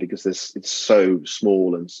year in because it's so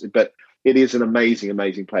small, but it is an amazing,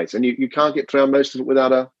 amazing place. And you can't get around most of it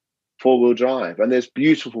without a 4-wheel drive. And there's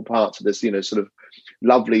beautiful parts of this, sort of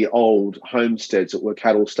lovely old homesteads that were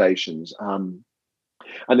cattle stations. And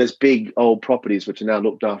there's big old properties which are now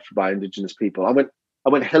looked after by indigenous people. I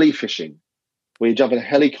went heli fishing, where you jump in a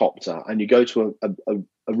helicopter and you go to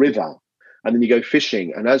a river, and then you go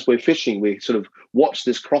fishing. And as we're fishing, we sort of watch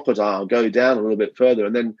this crocodile go down a little bit further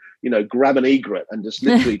and then, grab an egret and just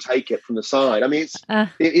literally take it from the side. I mean,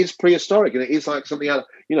 it is prehistoric, and it is like something out,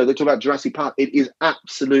 they talk about Jurassic Park. It is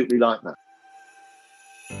absolutely like that.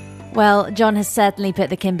 Well, John has certainly put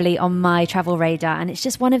the Kimberley on my travel radar, and it's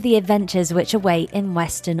just one of the adventures which await in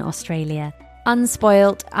Western Australia.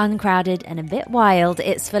 Unspoilt, uncrowded, and a bit wild,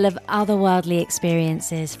 it's full of otherworldly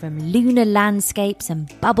experiences, from lunar landscapes and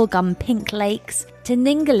bubblegum pink lakes to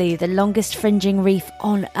Ningaloo, the longest fringing reef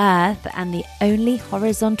on Earth and the only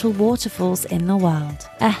horizontal waterfalls in the world.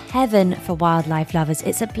 A heaven for wildlife lovers.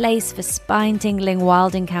 It's a place for spine-tingling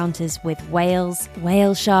wild encounters with whales,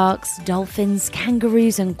 whale sharks, dolphins,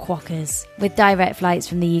 kangaroos and quokkas. With direct flights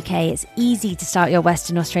from the UK, it's easy to start your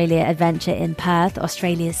Western Australia adventure in Perth,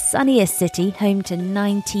 Australia's sunniest city, home to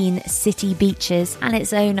 19 city beaches and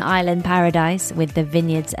its own island paradise, with the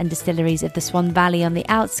vineyards and distilleries of the Swan Valley on the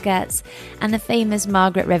outskirts and the famous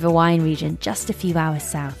Margaret River wine region just a few hours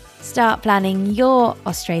south. Start planning your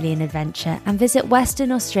Australian adventure and visit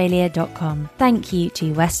westernaustralia.com. Thank you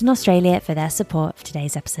to Western Australia for their support for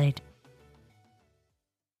today's episode.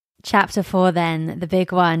 Chapter 4 then, the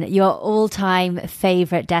big one, your all-time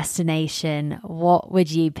favourite destination. What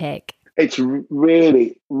would you pick? It's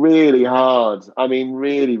really, really hard. I mean,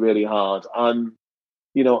 really, really hard.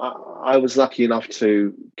 I was lucky enough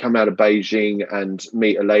to come out of Beijing and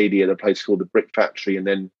meet a lady at a place called the Brick Factory, and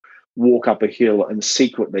then walk up a hill and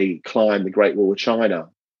secretly climb the Great Wall of China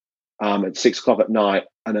at 6 o'clock at night,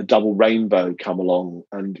 and a double rainbow come along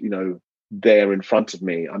and, there in front of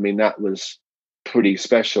me. I mean, that was pretty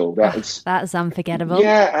special. That's unforgettable.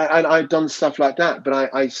 Yeah, and I've done stuff like that, but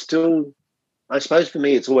I suppose for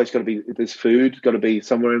me, it's always got to be, there's food, got to be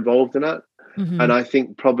somewhere involved in it. Mm-hmm. And I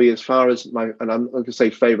think probably as far as and I'm not going to say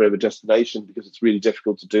favourite of a destination because it's really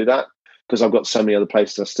difficult to do that because I've got so many other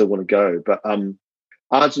places I still want to go. But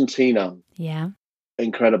Argentina,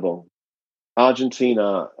 incredible.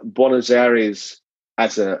 Argentina, Buenos Aires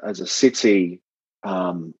as a city,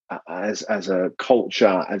 as a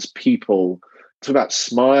culture, as people. It's about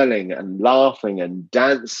smiling and laughing and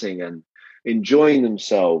dancing and enjoying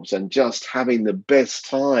themselves and just having the best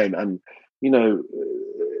time. And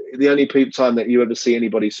the only time that you ever see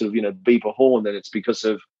anybody sort of, beep a horn, then it's because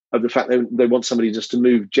of the fact they want somebody just to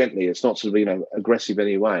move gently. It's not sort of, aggressive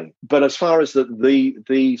anyway. But as far as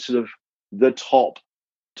the sort of the top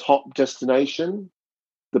destination,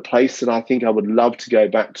 the place that I think I would love to go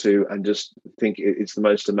back to and just think it's the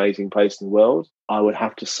most amazing place in the world, I would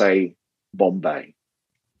have to say Bombay.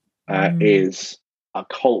 Is a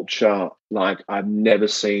culture like I've never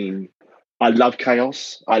seen. I love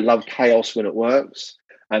chaos. I love chaos when it works.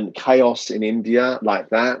 And chaos in India like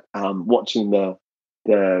that, watching the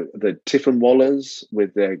Tiffinwallas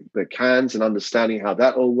with their cans and understanding how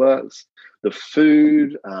that all works, the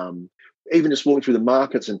food, even just walking through the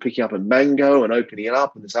markets and picking up a mango and opening it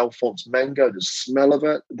up and this Alphonse mango, the smell of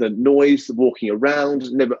it, the noise, the walking around,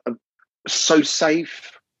 so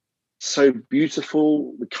safe, so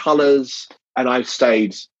beautiful, the colours. And I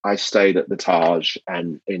stayed at the Taj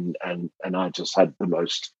and I just had the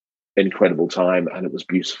most incredible time, and it was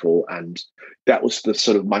beautiful, and that was the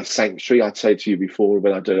sort of my sanctuary. I'd say to you before,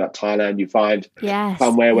 when I do that Thailand, you find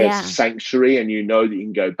somewhere where it's a sanctuary and that you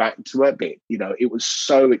can go back to it. But it was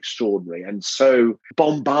so extraordinary and so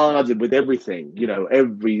bombarded with everything,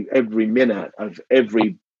 every minute of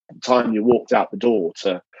every time you walked out the door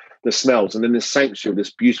to the smells, and then this sanctuary,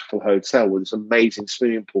 this beautiful hotel with this amazing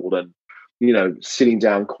swimming pool, and sitting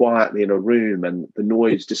down quietly in a room and the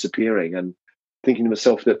noise disappearing, and thinking to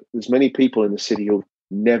myself that there's many people in the city who've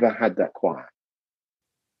never had that quiet,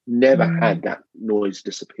 never had that noise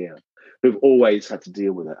disappear, who've always had to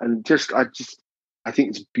deal with it. And I think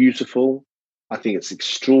it's beautiful. I think it's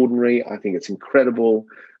extraordinary. I think it's incredible.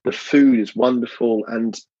 The food is wonderful,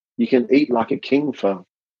 and you can eat like a king for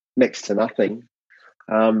next to nothing.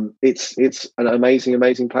 It's an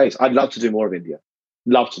amazing place. I'd love to do more of India.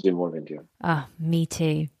 Love to do more of India. Oh, me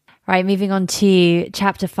too. Right, moving on to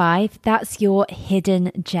chapter 5. That's your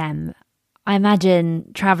hidden gem. I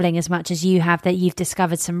imagine traveling as much as you have that you've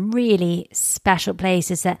discovered some really special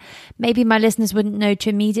places that maybe my listeners wouldn't know to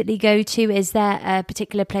immediately go to. Is there a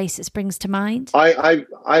particular place that springs to mind?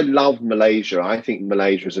 I love Malaysia. I think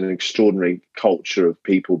Malaysia is an extraordinary culture of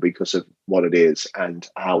people because of what it is and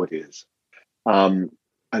how it is. And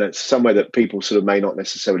it's somewhere that people sort of may not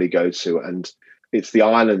necessarily go to. And it's the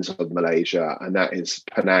islands of Malaysia, and that is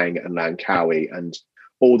Penang and Langkawi. And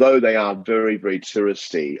although they are very, very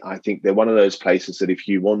touristy, I think they're one of those places that if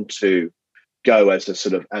you want to go as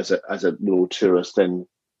a little tourist, then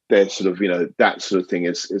they're sort of, that sort of thing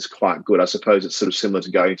is quite good. I suppose it's sort of similar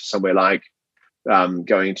to going to somewhere like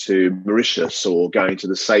going to Mauritius or going to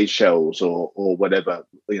the Seychelles or whatever,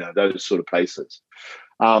 those sort of places.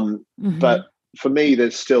 But for me,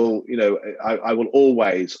 there's still, I will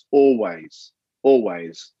always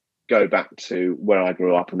go back to where I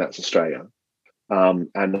grew up, and that's Australia. And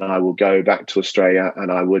I will go back to Australia,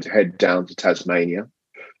 and I would head down to Tasmania.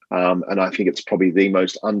 And I think it's probably the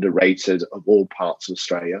most underrated of all parts of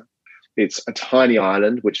Australia. It's a tiny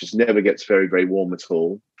island, which never gets very, very warm at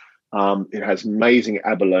all. It has amazing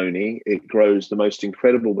abalone. It grows the most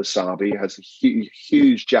incredible wasabi. It has a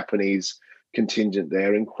huge Japanese contingent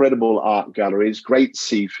there, incredible art galleries, great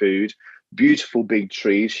seafood, beautiful big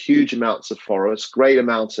trees, huge amounts of forest, great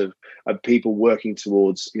amounts of people working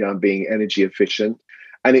towards being energy efficient.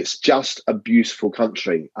 And it's just a beautiful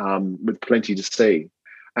country with plenty to see.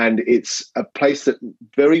 And it's a place that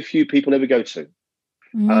very few people ever go to.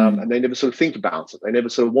 And they never sort of think about it. They never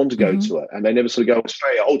sort of want to go to it. And they never sort of go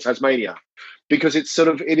Australia, Tasmania, because it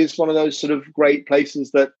is one of those sort of great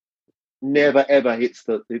places that never, ever hits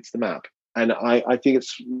the map. And I think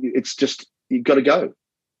it's just, you've got to go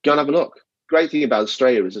and have a look. Great thing about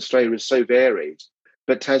Australia is so varied,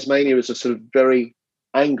 but Tasmania is a sort of very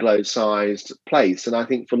Anglo-sized place. And I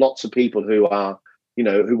think for lots of people who are,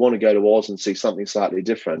 who want to go to Oz and see something slightly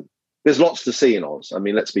different, there's lots to see in Oz. I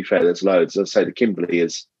mean, let's be fair, there's loads. As I say, the Kimberley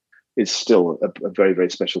is still a very, very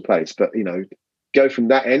special place. But, go from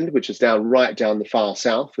that end, which is right down the far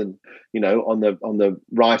south, and, on the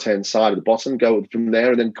right-hand side of the bottom, go from there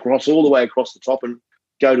and then cross all the way across the top and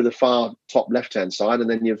go to the far top left-hand side, and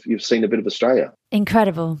then you've seen a bit of Australia.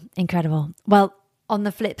 Incredible. Well, on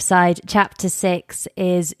the flip side, chapter 6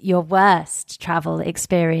 is your worst travel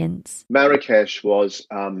experience. Marrakesh was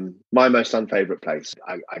my most unfavourite place.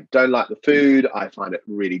 I don't like the food. I find it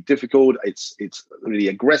really difficult. It's really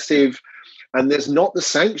aggressive, and there's not the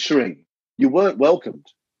sanctuary. You weren't welcomed.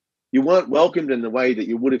 You weren't welcomed in the way that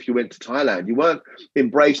you would if you went to Thailand. You weren't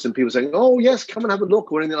embraced, and people saying, "Oh yes, come and have a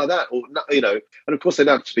look," or anything like that. Or and of course they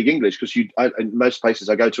don't have to speak English, because in most places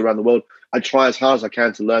I go to around the world, I try as hard as I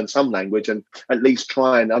can to learn some language and at least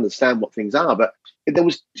try and understand what things are. But there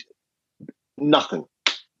was nothing,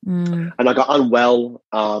 and I got unwell,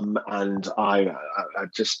 and I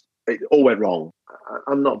just, it all went wrong.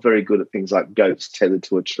 I'm not very good at things like goats tethered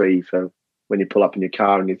to a tree for when you pull up in your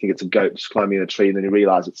car and you think it's a goat just climbing a tree, and then you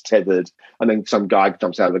realize it's tethered, and then some guy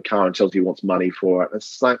jumps out of a car and tells you he wants money for it.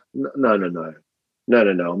 It's like, no.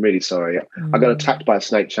 I'm really sorry. I got attacked by a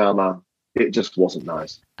snake charmer. It just wasn't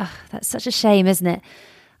nice. Oh, that's such a shame, isn't it?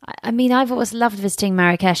 I mean, I've always loved visiting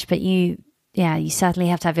Marrakesh, but you certainly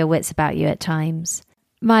have to have your wits about you at times.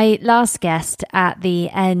 My last guest at the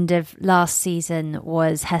end of last season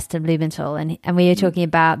was Heston Blumenthal, and we were talking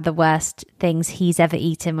about the worst things he's ever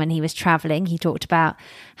eaten when he was traveling. He talked about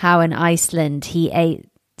how in Iceland he ate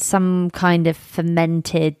some kind of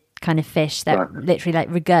fermented kind of fish that literally like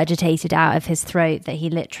regurgitated out of his throat, that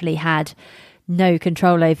he literally had no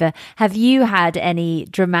control over. Have you had any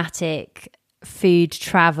dramatic food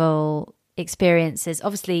travel experiences?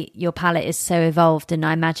 Obviously your palate is so evolved, and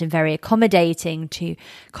I imagine very accommodating to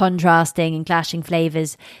contrasting and clashing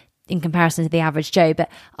flavors in comparison to the average Joe, but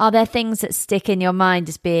are there things that stick in your mind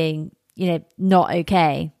as being not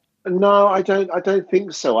okay? No, I don't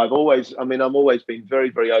think so. I'm always been very,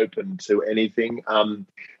 very open to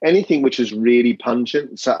anything which is really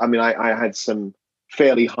pungent. So I mean, I had some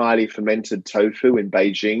fairly highly fermented tofu in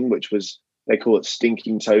Beijing, which was, they call it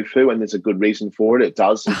stinking tofu, and there's a good reason for it. It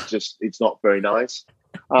does. It's not very nice.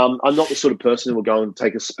 I'm not the sort of person who will go and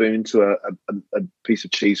take a spoon to a piece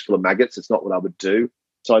of cheese full of maggots. It's not what I would do.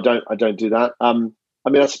 So I don't do that. I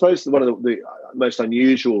mean, I suppose one of the most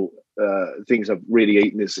unusual things I've really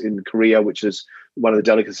eaten is in Korea, which is one of the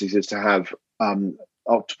delicacies is to have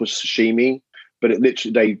octopus sashimi, but it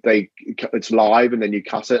literally it's live, and then you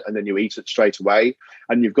cut it and then you eat it straight away.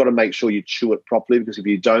 And you've got to make sure you chew it properly, because if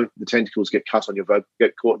you don't, the tentacles get caught in your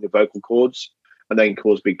vocal cords, and they can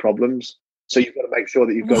cause big problems. So you've got to make sure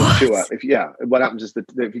that you've got to chew it. What happens is that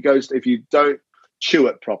if you don't chew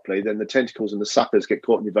it properly, then the tentacles and the suckers get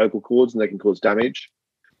caught in your vocal cords, and they can cause damage.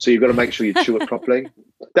 So you've got to make sure you chew it properly.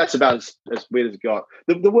 That's about as weird as it got.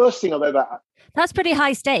 The worst thing I've ever... That's pretty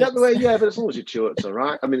high stakes. Yeah, but as long as you chew it, it's all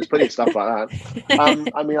right. I mean, there's plenty of stuff like that.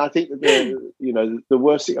 I mean, I think that the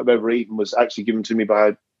worst thing I've ever eaten was actually given to me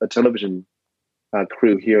by a television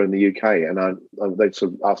crew here in the UK, and they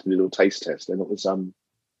sort of asked me to do a little taste test, and it was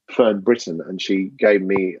Fern Britton, and she gave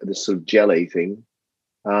me this sort of jelly thing,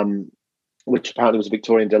 which apparently was a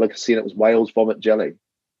Victorian delicacy, and it was whale's vomit jelly.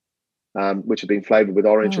 Which had been flavoured with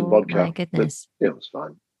orange and vodka. My goodness. But, it was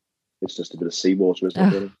fine. It's just a bit of seawater, isn't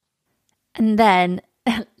it? Really? And then,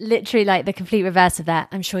 literally like the complete reverse of that,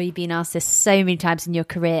 I'm sure you've been asked this so many times in your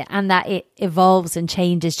career, and that it evolves and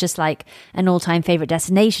changes just like an all-time favourite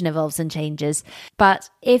destination evolves and changes. But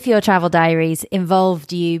if your travel diaries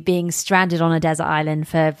involved you being stranded on a desert island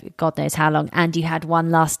for God knows how long, and you had one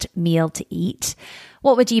last meal to eat,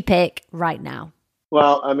 what would you pick right now?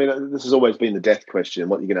 Well, I mean, this has always been the death question.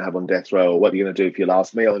 What are you going to have on death row? Or what are you going to do for your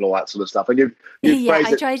last meal and all that sort of stuff? And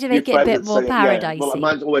I tried to make it a bit more paradisey. Well,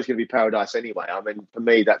 mine's always going to be paradise anyway. I mean, for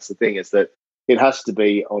me, that's the thing, is that it has to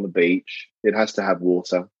be on a beach. It has to have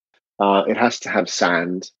water. It has to have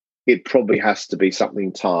sand. It probably has to be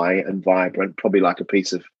something Thai and vibrant, probably like a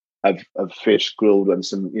piece of fish grilled and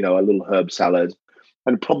some, a little herb salad,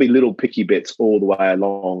 and probably little picky bits all the way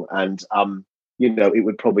along. And, it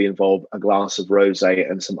would probably involve a glass of rosé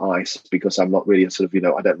and some ice, because I'm not really a sort of,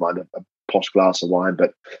 I don't mind a posh glass of wine,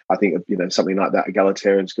 but I think, something like that,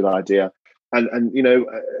 egalitarian's a good idea. And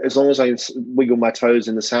as long as I wiggle my toes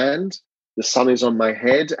in the sand, the sun is on my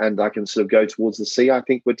head, and I can sort of go towards the sea, I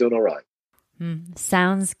think we're doing all right.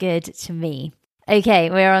 Sounds good to me. Okay,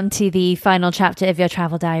 we're on to the final chapter of your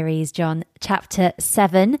travel diaries, John, chapter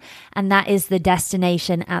 7, and that is the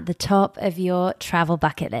destination at the top of your travel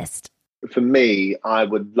bucket list. For me, I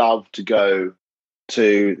would love to go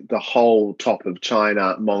to the whole top of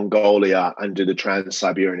China, Mongolia, and do the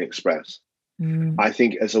Trans-Siberian Express. I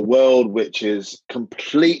think as a world which is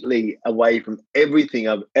completely away from everything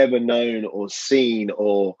I've ever known or seen,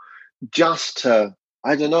 or just to,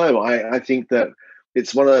 I don't know, I think that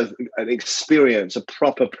it's an experience, a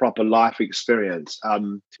proper life experience. I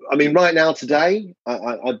mean, right now, today,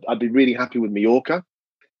 I'd be really happy with Mallorca.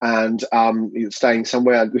 And staying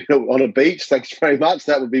somewhere on a beach, thanks very much.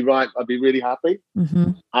 That would be right. I'd be really happy.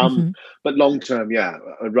 But long term,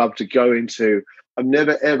 I'd love to go into. I've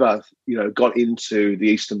never ever, got into the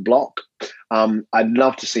Eastern Bloc. I'd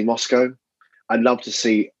love to see Moscow. I'd love to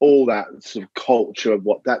see all that sort of culture of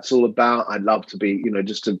what that's all about. I'd love to be,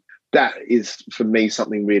 that is for me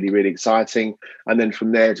something really, really exciting. And then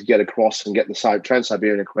from there to get across and get the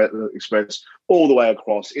Trans-Siberian Express all the way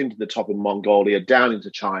across into the top of Mongolia, down into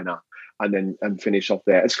China, and finish off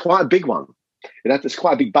there. It's quite a big one. It's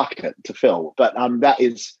quite a big bucket to fill. But that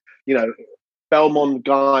is, Belmont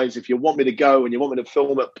guys, if you want me to go and you want me to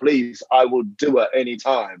film it, please, I will do it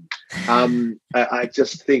anytime. I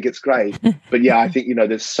just think it's great. But I think,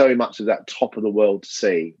 there's so much of that top of the world to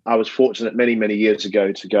see. I was fortunate many, many years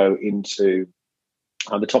ago to go into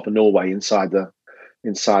the top of Norway inside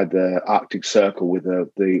the Arctic Circle with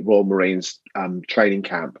the Royal Marines training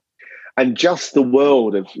camp. And just the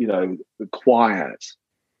world of, the quiet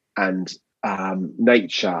and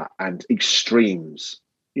nature and extremes.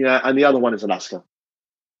 And the other one is Alaska.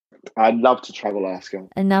 I'd love to travel Alaska.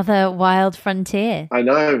 Another wild frontier. I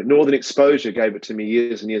know. Northern Exposure gave it to me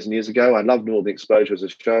years and years and years ago. I love Northern Exposure as a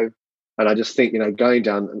show. And I just think,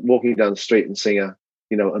 walking down the street and seeing a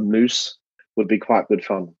moose would be quite good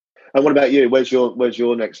fun. And what about you? Where's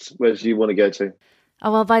your next? Where do you want to go to?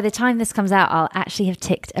 Oh, well, by the time this comes out, I'll actually have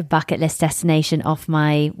ticked a bucket list destination off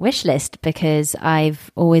my wish list, because I've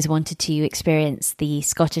always wanted to experience the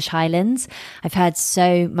Scottish Highlands. I've heard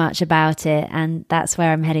so much about it, and that's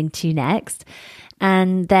where I'm heading to next.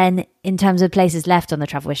 And then in terms of places left on the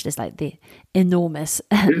travel wish list, like the enormous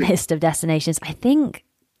list of destinations, I think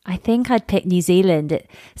I'd pick New Zealand.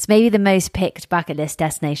 It's maybe the most picked bucket list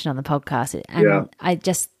destination on the podcast. And I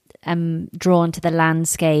just am drawn to the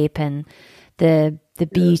landscape and the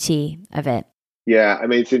beauty of it. Yeah, I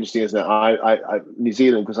mean, it's interesting, isn't it? I New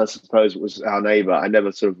Zealand, because I suppose it was our neighbour, I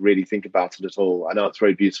never sort of really think about it at all. I know it's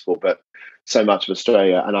very beautiful, but so much of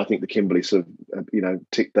Australia, and I think the Kimberley sort of,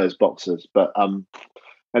 ticked those boxes. But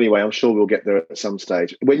anyway, I'm sure we'll get there at some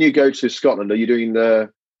stage. When you go to Scotland, are you doing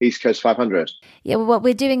the East Coast 500. Yeah, well,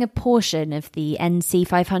 we're doing a portion of the NC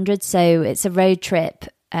 500. So it's a road trip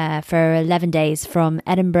for 11 days from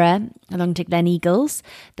Edinburgh along to Glen Eagles,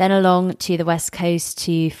 then along to the west coast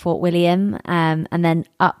to Fort William, and then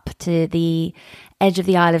up to the edge of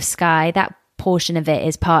the Isle of Skye. That portion of it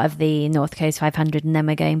is part of the North Coast 500, and then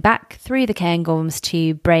we're going back through the Cairngorms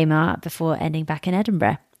to Braemar before ending back in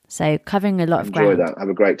Edinburgh. So covering a lot of ground. Enjoy that. Have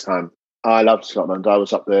a great time. I loved Scotland. I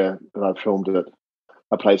was up there and I filmed at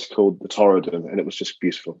a place called the Torridon, and it was just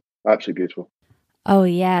beautiful. Absolutely beautiful. Oh,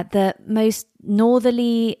 yeah. The most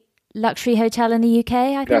northerly luxury hotel in the UK,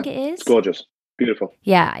 I think it is. It's gorgeous. Beautiful.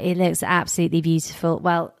 Yeah, it looks absolutely beautiful.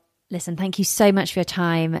 Well, listen, thank you so much for your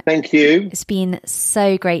time. Thank you. It's been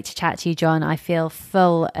so great to chat to you, John. I feel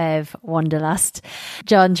full of wanderlust.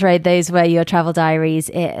 John Torode, those were your travel diaries.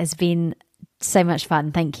 It has been so much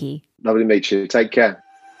fun. Thank you. Lovely to meet you. Take care.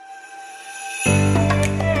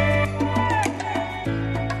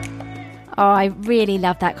 Oh, I really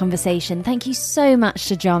loved that conversation. Thank you so much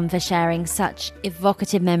to John for sharing such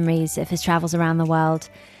evocative memories of his travels around the world.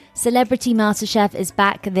 Celebrity MasterChef is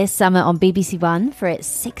back this summer on BBC One for its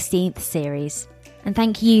 16th series. And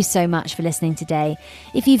thank you so much for listening today.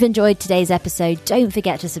 If you've enjoyed today's episode, don't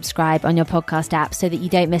forget to subscribe on your podcast app so that you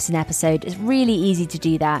don't miss an episode. It's really easy to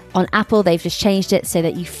do that. On Apple, they've just changed it so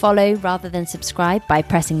that you follow rather than subscribe by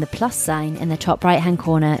pressing the plus sign in the top right-hand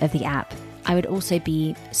corner of the app. I would also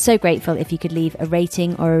be so grateful if you could leave a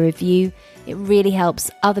rating or a review. It really helps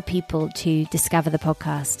other people to discover the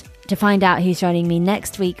podcast. To find out who's joining me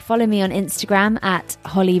next week, follow me on Instagram at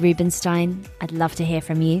Holly Rubenstein. I'd love to hear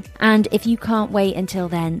from you. And if you can't wait until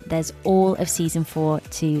then, there's all of season 4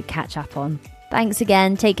 to catch up on. Thanks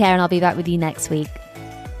again. Take care, and I'll be back with you next week.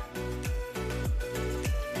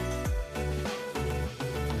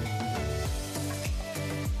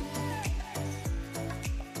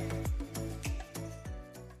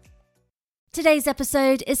 Today's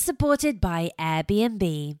episode is supported by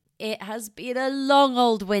Airbnb. It has been a long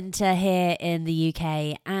old winter here in the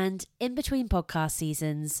UK, and in between podcast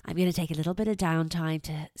seasons, I'm going to take a little bit of downtime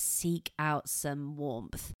to seek out some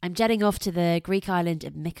warmth. I'm jetting off to the Greek island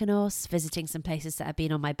of Mykonos, visiting some places that have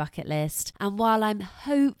been on my bucket list, and while I'm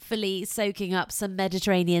hopefully soaking up some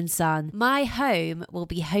Mediterranean sun, my home will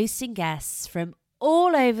be hosting guests from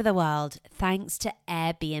all over the world thanks to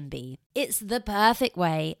Airbnb. It's the perfect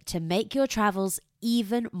way to make your travels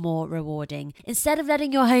even more rewarding. Instead of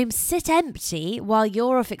letting your home sit empty while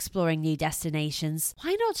you're off exploring new destinations,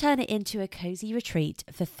 why not turn it into a cozy retreat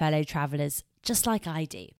for fellow travelers just like I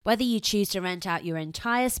do? Whether you choose to rent out your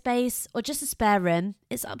entire space or just a spare room,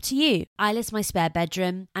 it's up to you. I list my spare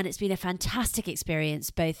bedroom, and it's been a fantastic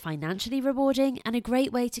experience, both financially rewarding and a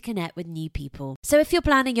great way to connect with new people. So if you're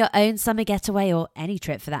planning your own summer getaway, or any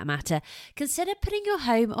trip for that matter, consider putting your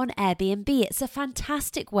home on Airbnb. It's a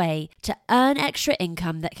fantastic way to earn extra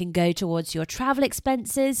income that can go towards your travel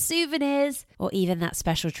expenses, souvenirs, or even that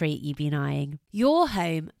special treat you've been eyeing. Your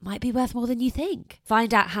home might be worth more than you think.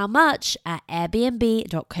 Find out how much at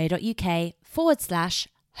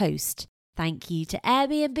airbnb.co.uk/host. Thank you to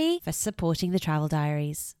Airbnb for supporting the Travel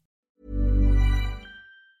Diaries.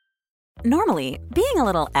 Normally, being a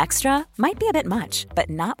little extra might be a bit much, but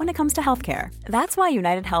not when it comes to healthcare. That's why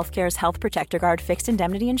United Healthcare's Health Protector Guard fixed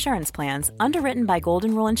indemnity insurance plans, underwritten by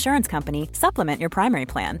Golden Rule Insurance Company, supplement your primary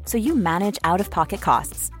plan so you manage out-of-pocket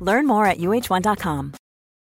costs. Learn more at uh1.com.